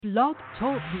Blog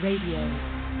Talk Radio.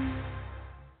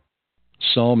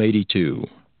 Psalm 82,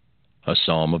 a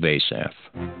psalm of Asaph.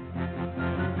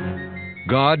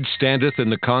 God standeth in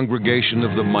the congregation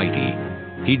of the mighty.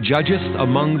 He judgeth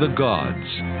among the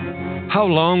gods. How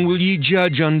long will ye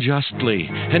judge unjustly,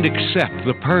 and accept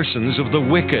the persons of the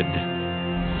wicked?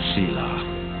 Selah.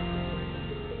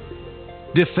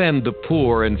 Defend the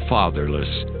poor and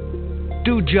fatherless.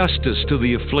 Do justice to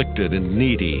the afflicted and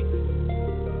needy.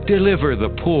 Deliver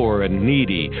the poor and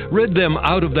needy. Rid them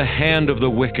out of the hand of the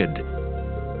wicked.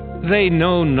 They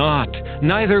know not,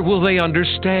 neither will they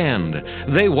understand.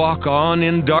 They walk on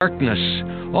in darkness.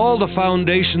 All the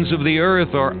foundations of the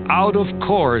earth are out of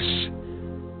course.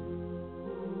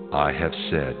 I have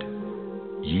said,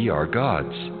 Ye are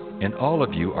gods, and all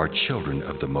of you are children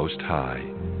of the Most High.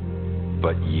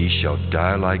 But ye shall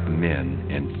die like men,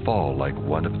 and fall like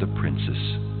one of the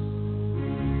princes.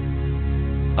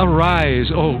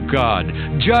 Arise, O God,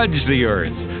 judge the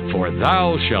earth, for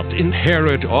thou shalt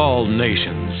inherit all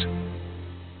nations.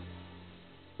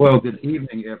 Well, good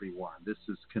evening, everyone. This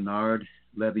is Kennard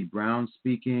Levy Brown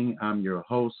speaking. I'm your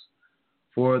host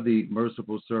for the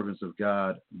Merciful Servants of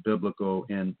God Biblical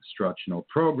Instructional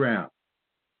Program.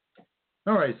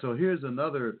 All right, so here's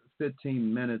another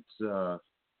 15 minutes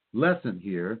lesson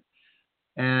here.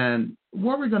 And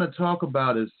what we're going to talk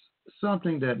about is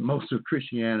something that most of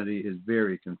Christianity is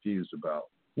very confused about.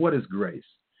 What is grace?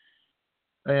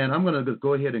 And I'm going to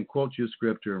go ahead and quote you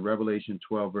scripture in Revelation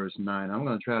 12, verse 9. I'm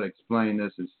going to try to explain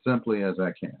this as simply as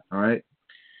I can, all right?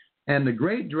 And the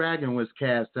great dragon was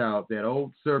cast out, that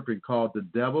old serpent called the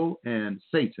devil and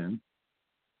Satan,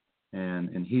 and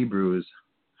in Hebrew is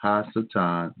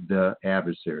Ha-Satan, the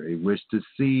adversary, which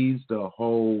deceives the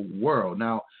whole world.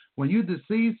 Now, when you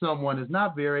deceive someone, it's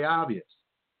not very obvious.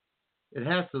 It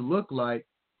has to look like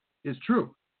it's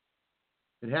true.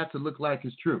 It has to look like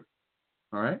it's true.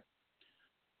 All right?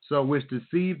 So, which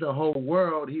deceived the whole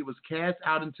world, he was cast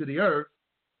out into the earth,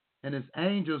 and his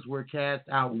angels were cast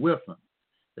out with him.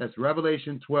 That's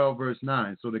Revelation 12, verse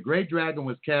 9. So the great dragon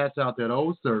was cast out, that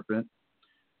old serpent,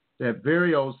 that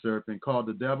very old serpent called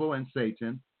the devil and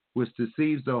Satan, which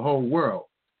deceives the whole world.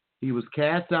 He was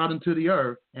cast out into the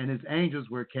earth, and his angels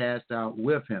were cast out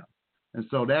with him. And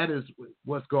so that is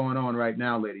what's going on right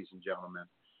now, ladies and gentlemen,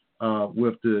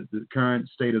 with the current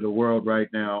state of the world right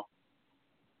now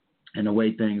and the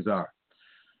way things are.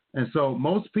 And so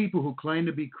most people who claim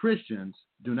to be Christians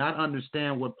do not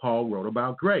understand what Paul wrote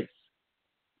about grace.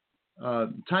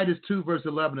 Titus 2, verse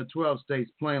 11 to 12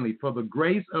 states plainly, for the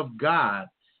grace of God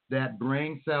that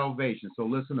brings salvation. So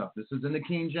listen up. This is in the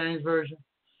King James Version.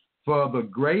 For the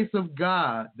grace of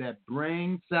God that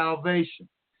brings salvation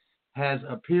has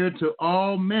appeared to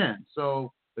all men.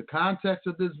 So the context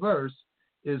of this verse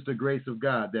is the grace of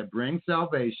God that brings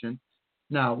salvation.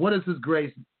 Now, what does this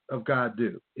grace of God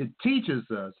do? It teaches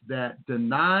us that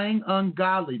denying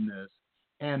ungodliness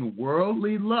and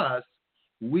worldly lust,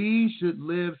 we should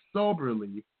live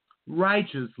soberly,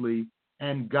 righteously,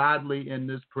 and godly in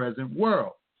this present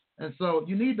world. And so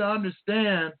you need to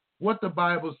understand what the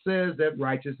Bible says that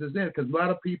righteousness is, because a lot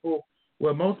of people,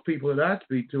 well, most people that I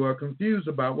speak to are confused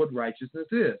about what righteousness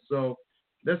is. So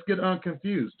let's get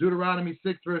unconfused. Deuteronomy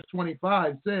 6, verse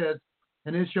 25 says,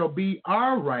 and it shall be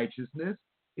our righteousness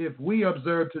if we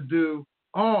observe to do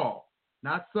all,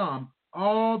 not some,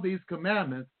 all these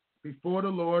commandments before the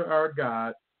Lord our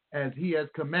God, as he has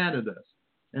commanded us.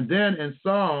 And then in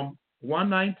Psalm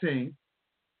 119,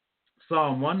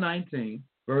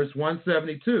 verse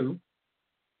 172,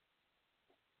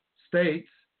 states,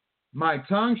 my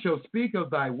tongue shall speak of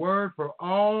thy word, for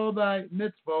all thy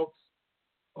mitzvot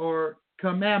or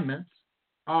commandments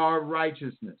are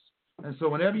righteousness. And so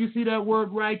whenever you see that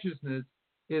word righteousness,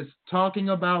 it's talking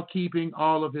about keeping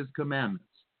all of his commandments.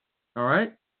 All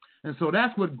right? And so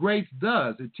that's what grace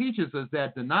does. It teaches us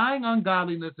that denying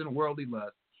ungodliness and worldly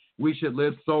lust, we should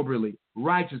live soberly,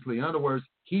 righteously. In other words,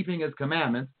 keeping his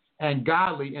commandments, and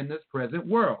godly in this present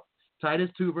world. Titus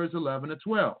 2, verse 11 to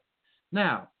 12.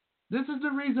 Now, this is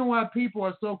the reason why people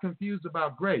are so confused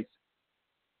about grace.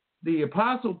 The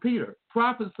Apostle Peter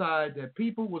prophesied that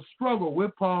people will struggle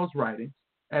with Paul's writings,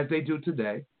 as they do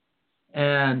today,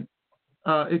 and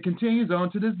it continues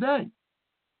on to this day.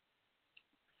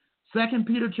 2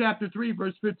 Peter chapter 3,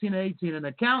 verse 15 and 18, and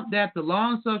account that the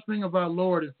longsuffering of our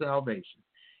Lord is salvation,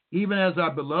 even as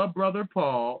our beloved brother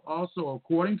Paul, also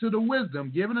according to the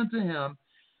wisdom given unto him,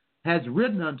 has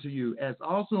written unto you, as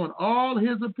also in all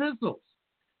his epistles,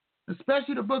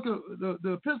 especially the book of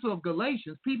the epistle of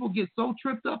Galatians. People get so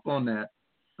tripped up on that.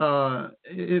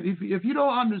 If you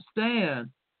don't understand,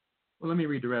 well, let me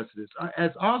read the rest of this.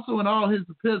 As also in all his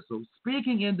epistles,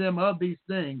 speaking in them of these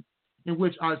things, in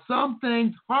which are some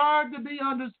things hard to be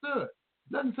understood.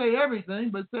 It doesn't say everything,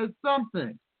 but it says some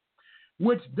things,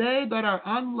 which they that are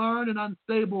unlearned and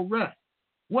unstable wrest.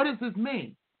 What does this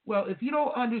mean? Well, if you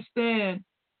don't understand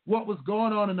what was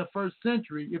going on in the first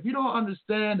century, if you don't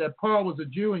understand that Paul was a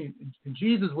Jew and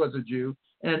Jesus was a Jew,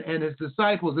 and his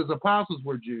disciples, his apostles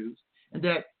were Jews, and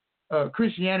that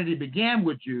Christianity began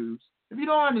with Jews, if you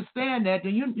don't understand that,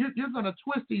 then you're going to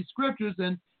twist these scriptures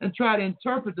and try to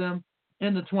interpret them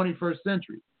in the 21st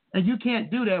century. And you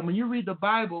can't do that. When you read the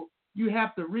Bible, you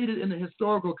have to read it in the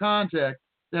historical context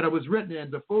that it was written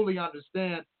in to fully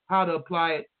understand how to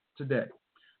apply it today.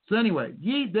 So anyway,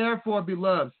 ye therefore,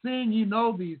 beloved, seeing ye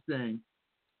know these things,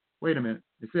 wait a minute,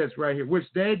 it says right here, which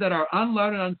they that are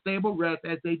unlearned and unstable rest,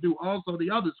 as they do also the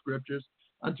other scriptures,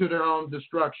 unto their own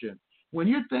destruction. When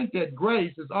you think that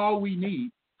grace is all we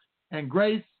need, and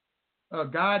grace,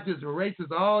 God just erases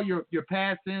all your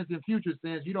past sins and future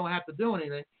sins, you don't have to do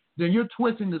anything, then you're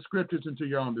twisting the scriptures into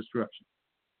your own destruction.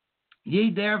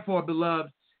 Ye therefore,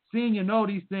 beloved, seeing you know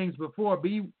these things before,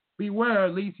 beware,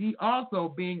 lest ye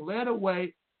also, being led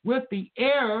away with the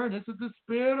error, this is the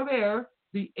spirit of error,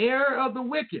 the error of the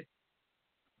wicked,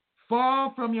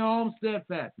 fall from your own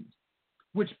steadfastness,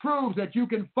 which proves that you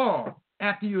can fall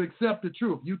after you accept the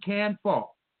truth. You can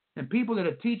fall. And people that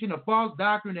are teaching a false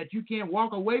doctrine that you can't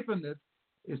walk away from this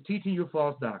is teaching you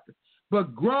false doctrine.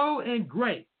 But grow in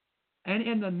grace and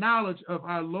in the knowledge of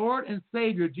our Lord and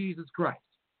Savior, Jesus Christ.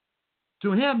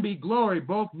 To him be glory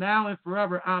both now and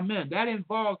forever. Amen. That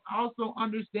involves also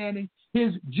understanding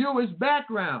his Jewish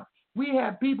background. We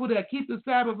have people that keep the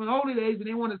Sabbath and holy days, and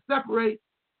they want to separate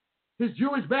his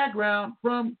Jewish background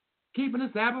from keeping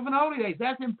the Sabbath and holy days.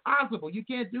 That's impossible. You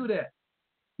can't do that.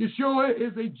 Yeshua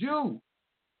is a Jew.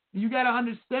 You got to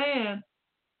understand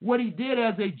what he did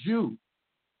as a Jew.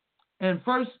 And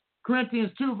 1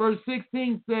 Corinthians 2, verse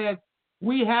 16 says,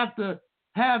 we have to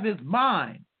have his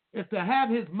mind. If to have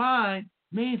his mind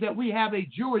means that we have a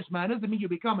Jewish mind, it doesn't mean you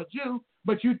become a Jew,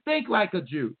 but you think like a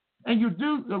Jew, and you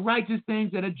do the righteous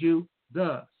things that a Jew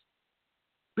does.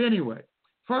 But anyway,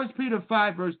 1 Peter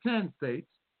 5, verse 10 states,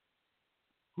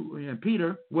 and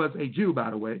Peter was a Jew, by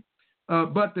the way,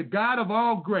 but the God of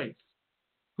all grace,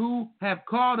 who have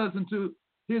called us into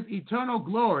his eternal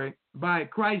glory by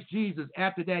Christ Jesus,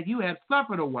 after that you have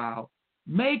suffered a while,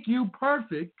 make you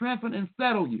perfect, strengthen, and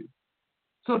settle you.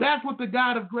 So that's what the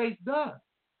God of grace does.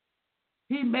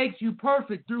 He makes you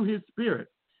perfect through his Spirit.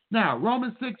 Now,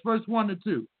 Romans 6, verse 1 to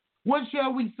 2. What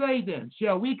shall we say then?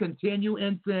 Shall we continue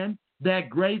in sin that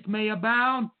grace may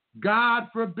abound? God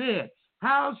forbid.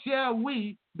 How shall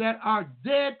we that are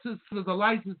dead to the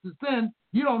license to sin?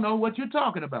 You don't know what you're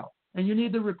talking about, and you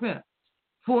need to repent.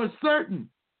 For certain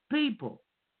people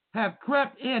have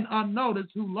crept in unnoticed,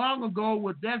 who long ago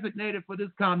were designated for this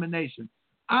condemnation.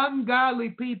 Ungodly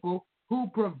people who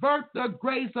pervert the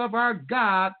grace of our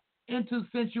God into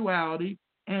sensuality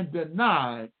and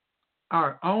deny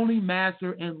our only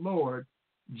Master and Lord,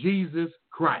 Jesus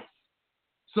Christ.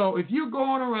 So if you're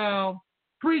going around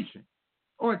preaching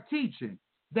or teaching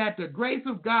that the grace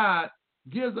of God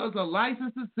gives us a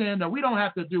license to sin, that we don't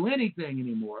have to do anything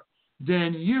anymore,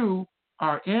 then you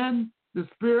are in the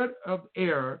spirit of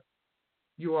error.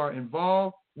 You are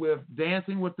involved with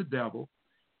dancing with the devil,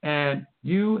 and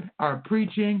you are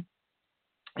preaching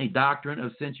a doctrine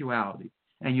of sensuality,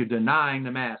 and you're denying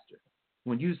the master.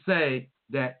 When you say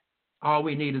that all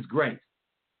we need is grace,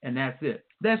 and that's it.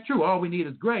 That's true, all we need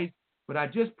is grace, but I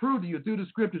just proved to you through the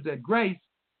scriptures that grace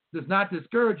does not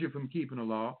discourage you from keeping the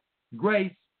law.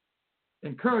 Grace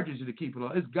encourages you to keep the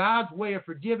law. It's God's way of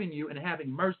forgiving you and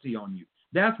having mercy on you.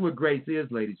 That's what grace is,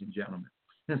 ladies and gentlemen.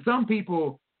 And some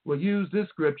people will use this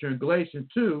scripture in Galatians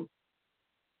 2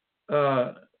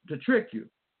 to trick you,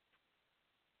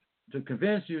 to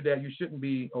convince you that you shouldn't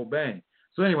be obeying.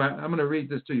 So anyway, I'm going to read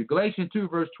this to you. Galatians 2,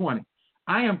 verse 20.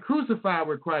 I am crucified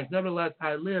with Christ. Nevertheless,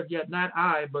 I live, yet not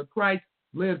I, but Christ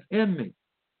lives in me.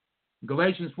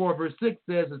 Galatians 4, verse 6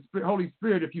 says, the Holy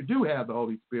Spirit, if you do have the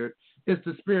Holy Spirit, is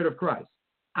the Spirit of Christ.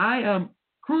 I am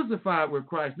crucified with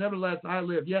Christ. Nevertheless, I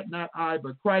live, yet not I,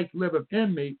 but Christ liveth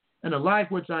in me. And the life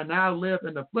which I now live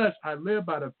in the flesh, I live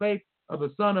by the faith of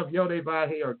the Son of Yodevah,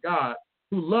 or God,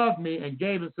 who loved me and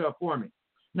gave himself for me.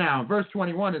 Now, verse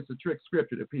 21 is the trick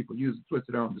scripture that people use to twist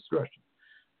their own discretion.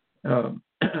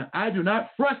 I do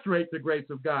not frustrate the grace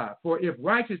of God, for if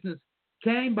righteousness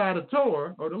came by the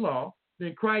Torah, or the law,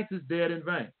 then Christ is dead in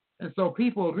vain. And so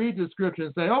people read the scripture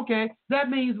and say, okay, that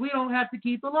means we don't have to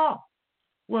keep the law.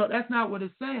 Well, that's not what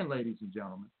it's saying, ladies and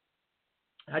gentlemen.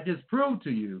 I just proved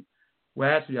to you,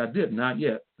 well, actually I did, not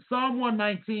yet. Psalm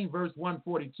 119, verse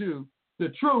 142, the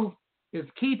truth is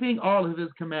keeping all of his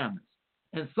commandments.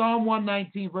 In Psalm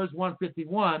 119, verse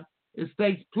 151, it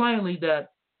states plainly that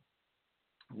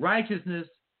righteousness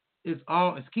is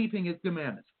keeping his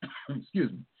commandments.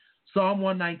 Excuse me. Psalm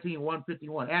 119,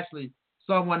 151. Actually,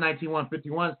 Psalm 119,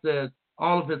 151 says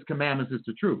all of his commandments is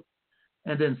the truth.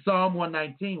 And then Psalm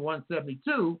 119,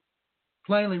 172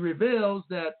 plainly reveals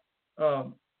that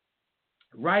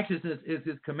righteousness is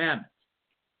his commandments.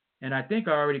 And I think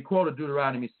I already quoted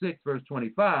Deuteronomy 6, verse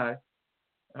 25.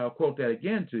 I'll quote that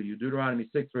again to you. Deuteronomy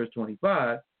 6, verse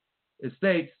 25. It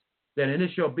states that, and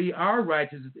it shall be our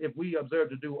righteousness if we observe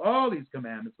to do all these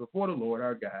commandments before the Lord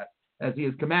our God, as he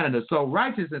has commanded us. So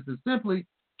righteousness is simply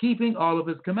keeping all of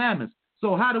his commandments.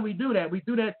 So how do we do that? We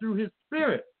do that through his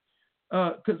Spirit,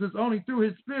 because it's only through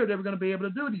his Spirit that we're going to be able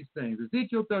to do these things.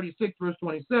 Ezekiel 36, verse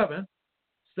 27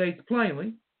 states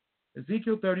plainly,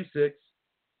 Ezekiel 36,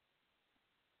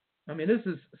 I mean, this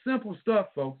is simple stuff,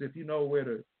 folks, if you know where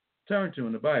to turn to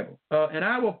in the Bible. And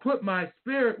I will put my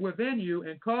Spirit within you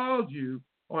and cause you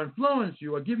or influence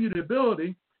you or give you the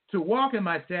ability to walk in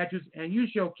my statutes, and you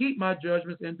shall keep my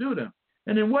judgments and do them.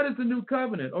 And then what is the new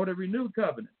covenant or the renewed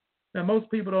covenant? Now, most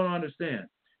people don't understand.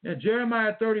 In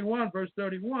Jeremiah 31, verse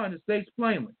 31, it states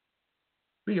plainly,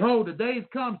 behold, the days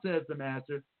come, says the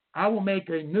Master, I will make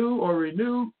a new or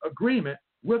renewed agreement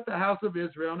with the house of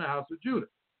Israel and the house of Judah.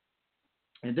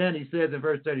 And then he says in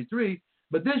verse 33,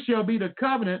 but this shall be the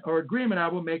covenant or agreement I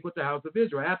will make with the house of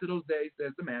Israel. After those days,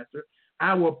 says the Master,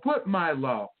 I will put my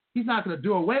law. He's not going to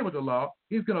do away with the law.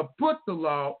 He's going to put the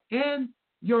law in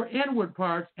your inward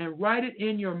parts and write it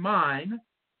in your mind,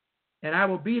 and I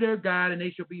will be their God, and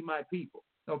they shall be my people.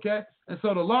 Okay? And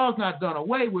so the law is not done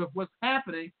away with. What's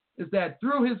happening is that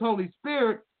through his Holy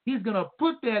Spirit, he's going to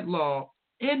put that law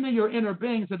into your inner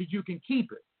being so that you can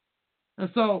keep it. And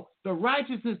so the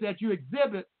righteousness that you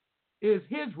exhibit is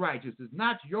his righteousness,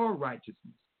 not your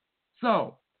righteousness.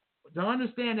 So to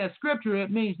understand that scripture,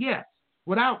 it means, yes,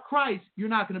 without Christ, you're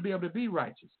not going to be able to be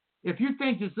righteous. If you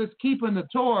think just keeping the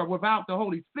Torah without the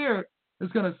Holy Spirit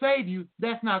is going to save you,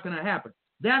 that's not going to happen.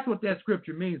 That's what that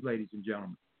scripture means, ladies and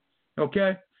gentlemen.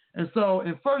 Okay? And so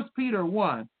in 1 Peter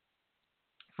 1,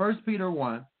 verse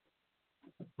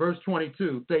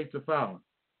 22 states the following.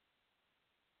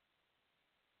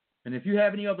 And if you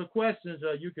have any other questions,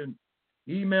 you can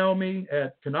email me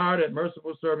at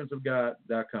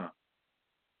kennard@mercifulservantsofgod.com.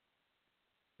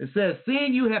 It says,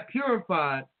 seeing you have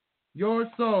purified your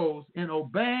souls in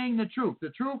obeying the truth. The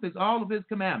truth is all of his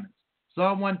commandments.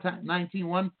 Psalm 119,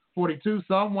 142,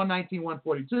 Psalm 119,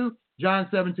 142, John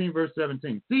 17, verse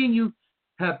 17. Seeing you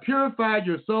have purified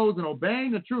your souls in obeying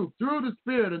the truth through the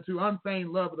Spirit unto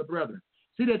unfeigned love of the brethren.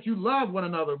 See that you love one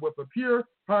another with a pure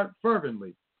heart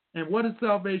fervently. And what does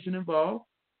salvation involve?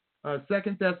 2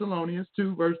 Thessalonians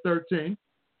 2, verse 13.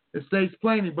 It states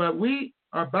plainly, but we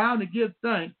are bound to give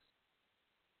thanks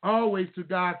always to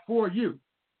God for you,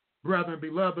 brethren,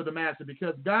 beloved of the Master,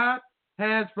 because God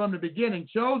has from the beginning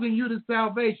chosen you to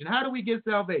salvation. How do we get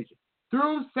salvation?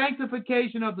 Through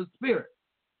sanctification of the Spirit.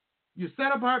 You're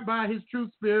set apart by his true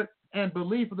Spirit and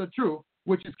belief of the truth,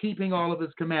 which is keeping all of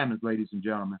his commandments, ladies and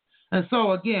gentlemen. And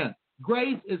so, again,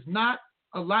 grace is not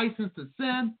a license to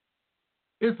sin.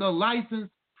 It's a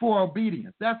license for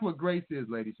obedience. That's what grace is,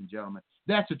 ladies and gentlemen.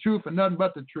 That's the truth and nothing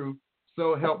but the truth.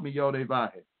 So help me,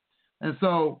 Yodevahe. And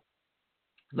so,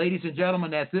 ladies and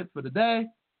gentlemen, that's it for today.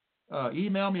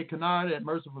 Email me at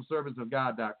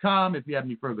kennard@mercifulservantsofgod.com if you have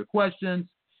any further questions.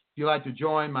 If you'd like to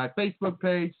join my Facebook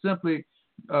page, simply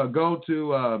go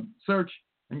to search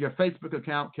in your Facebook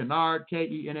account, Kennard,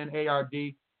 Kennard,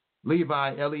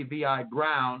 Levi, Levi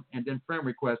Brown, and then friend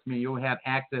request me. You'll have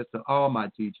access to all my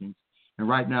teachings. And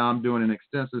right now I'm doing an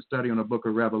extensive study on the book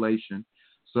of Revelation.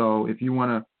 So if you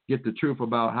want to get the truth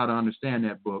about how to understand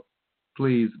that book,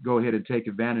 please go ahead and take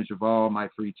advantage of all my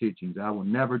free teachings. I will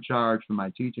never charge for my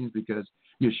teachings because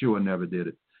Yeshua never did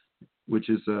it, which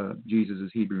is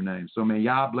Jesus' Hebrew name. So may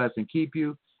Yah bless and keep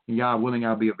you, and Yah willing,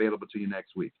 I'll be available to you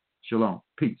next week. Shalom.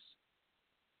 Peace.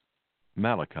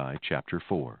 Malachi chapter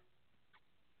 4.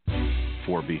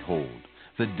 For behold,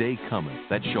 the day cometh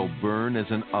that shall burn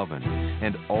as an oven,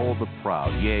 and all the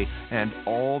proud, yea, and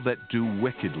all that do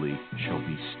wickedly shall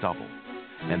be stubble.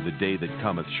 And the day that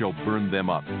cometh shall burn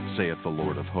them up, saith the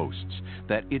Lord of hosts,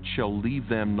 that it shall leave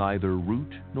them neither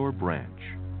root nor branch.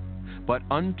 But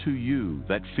unto you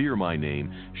that fear my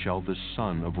name shall the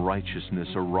Son of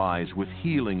Righteousness arise with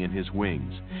healing in his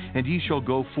wings, and ye shall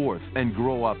go forth and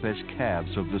grow up as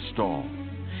calves of the stall.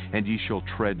 And ye shall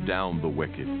tread down the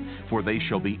wicked, for they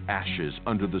shall be ashes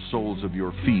under the soles of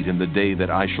your feet in the day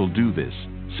that I shall do this,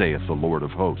 saith the Lord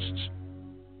of hosts.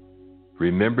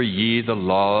 Remember ye the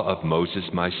law of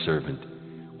Moses my servant,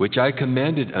 which I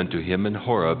commanded unto him in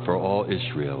Horeb for all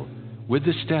Israel, with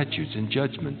the statutes and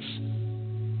judgments.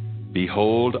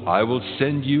 Behold, I will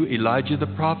send you Elijah the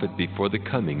prophet before the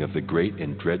coming of the great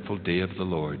and dreadful day of the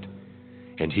Lord.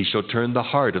 And he shall turn the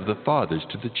heart of the fathers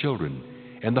to the children,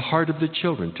 and the heart of the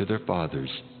children to their fathers,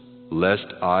 lest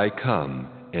I come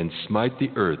and smite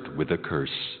the earth with a curse.